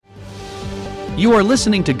You are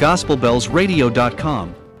listening to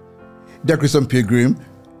GospelBellsRadio.com. Dear Christian Pilgrim,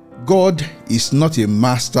 God is not a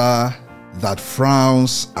master that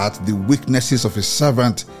frowns at the weaknesses of his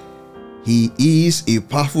servant. He is a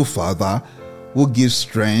powerful Father who gives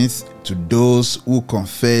strength to those who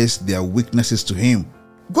confess their weaknesses to him.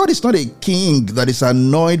 God is not a king that is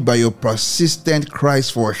annoyed by your persistent cries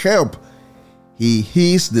for help.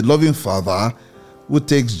 He is the loving Father who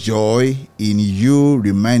takes joy in you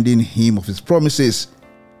reminding him of his promises.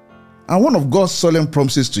 And one of God's solemn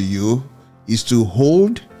promises to you is to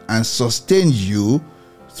hold and sustain you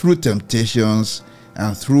through temptations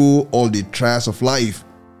and through all the trials of life.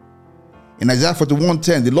 In Isaiah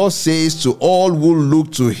 41:10, the Lord says to all who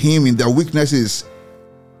look to him in their weaknesses,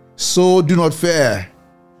 "So do not fear,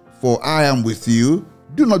 for I am with you.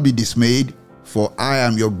 Do not be dismayed, for I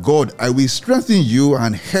am your God. I will strengthen you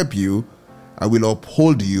and help you. I will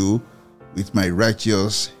uphold you with my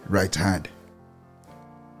righteous right hand."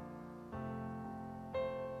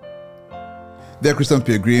 Dear Christian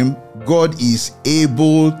Pilgrim, God is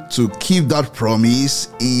able to keep that promise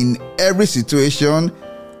in every situation,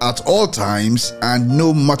 at all times, and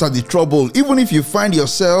no matter the trouble. Even if you find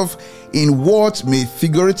yourself in what may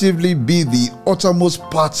figuratively be the uttermost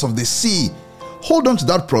parts of the sea, hold on to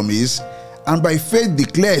that promise and by faith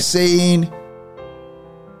declare, saying,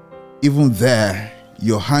 "Even there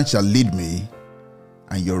your hand shall lead me,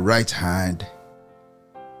 and your right hand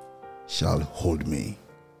shall hold me."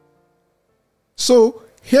 So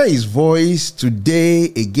hear his voice today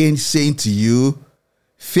again saying to you,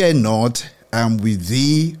 "Fear not, I am with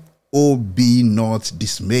thee, O be not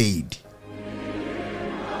dismayed."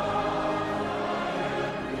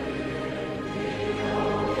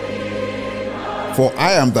 For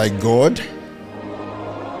I am thy God,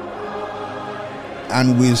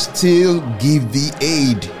 and will still give thee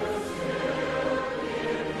aid.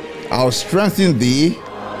 I'll strengthen thee,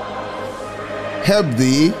 help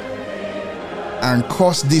thee, and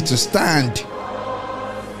cause thee to stand,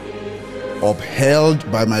 upheld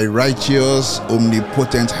by my righteous,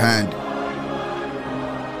 omnipotent hand.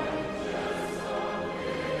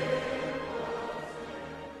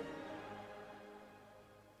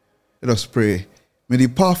 Let us pray. May the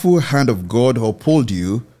powerful hand of God uphold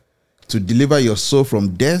you to deliver your soul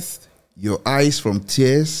from death, your eyes from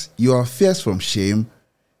tears, your affairs from shame,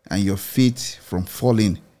 and your feet from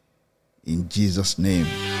falling. In Jesus' name,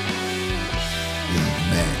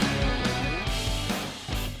 amen.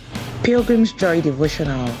 Pilgrim's Joy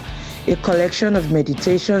Devotional, a collection of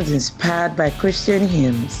meditations inspired by Christian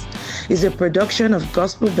hymns, is a production of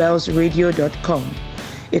GospelBellsRadio.com,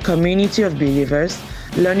 a community of believers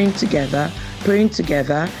learning together, praying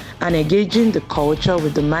together, and engaging the culture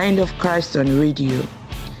with the mind of Christ on radio.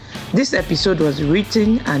 This episode was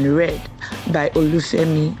written and read by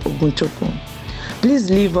Olufemi Oguntokun.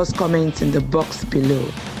 Please leave us comments in the box below.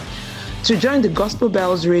 To join the Gospel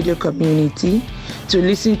Bells Radio community, to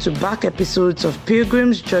listen to back episodes of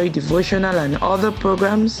Pilgrim's Joy Devotional and other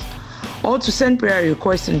programs, or to send prayer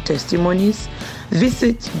requests and testimonies,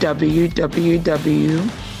 visit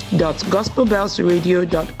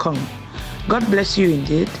www.gospelbellsradio.com. God bless you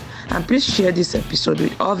indeed, and please share this episode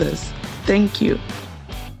with others. Thank you.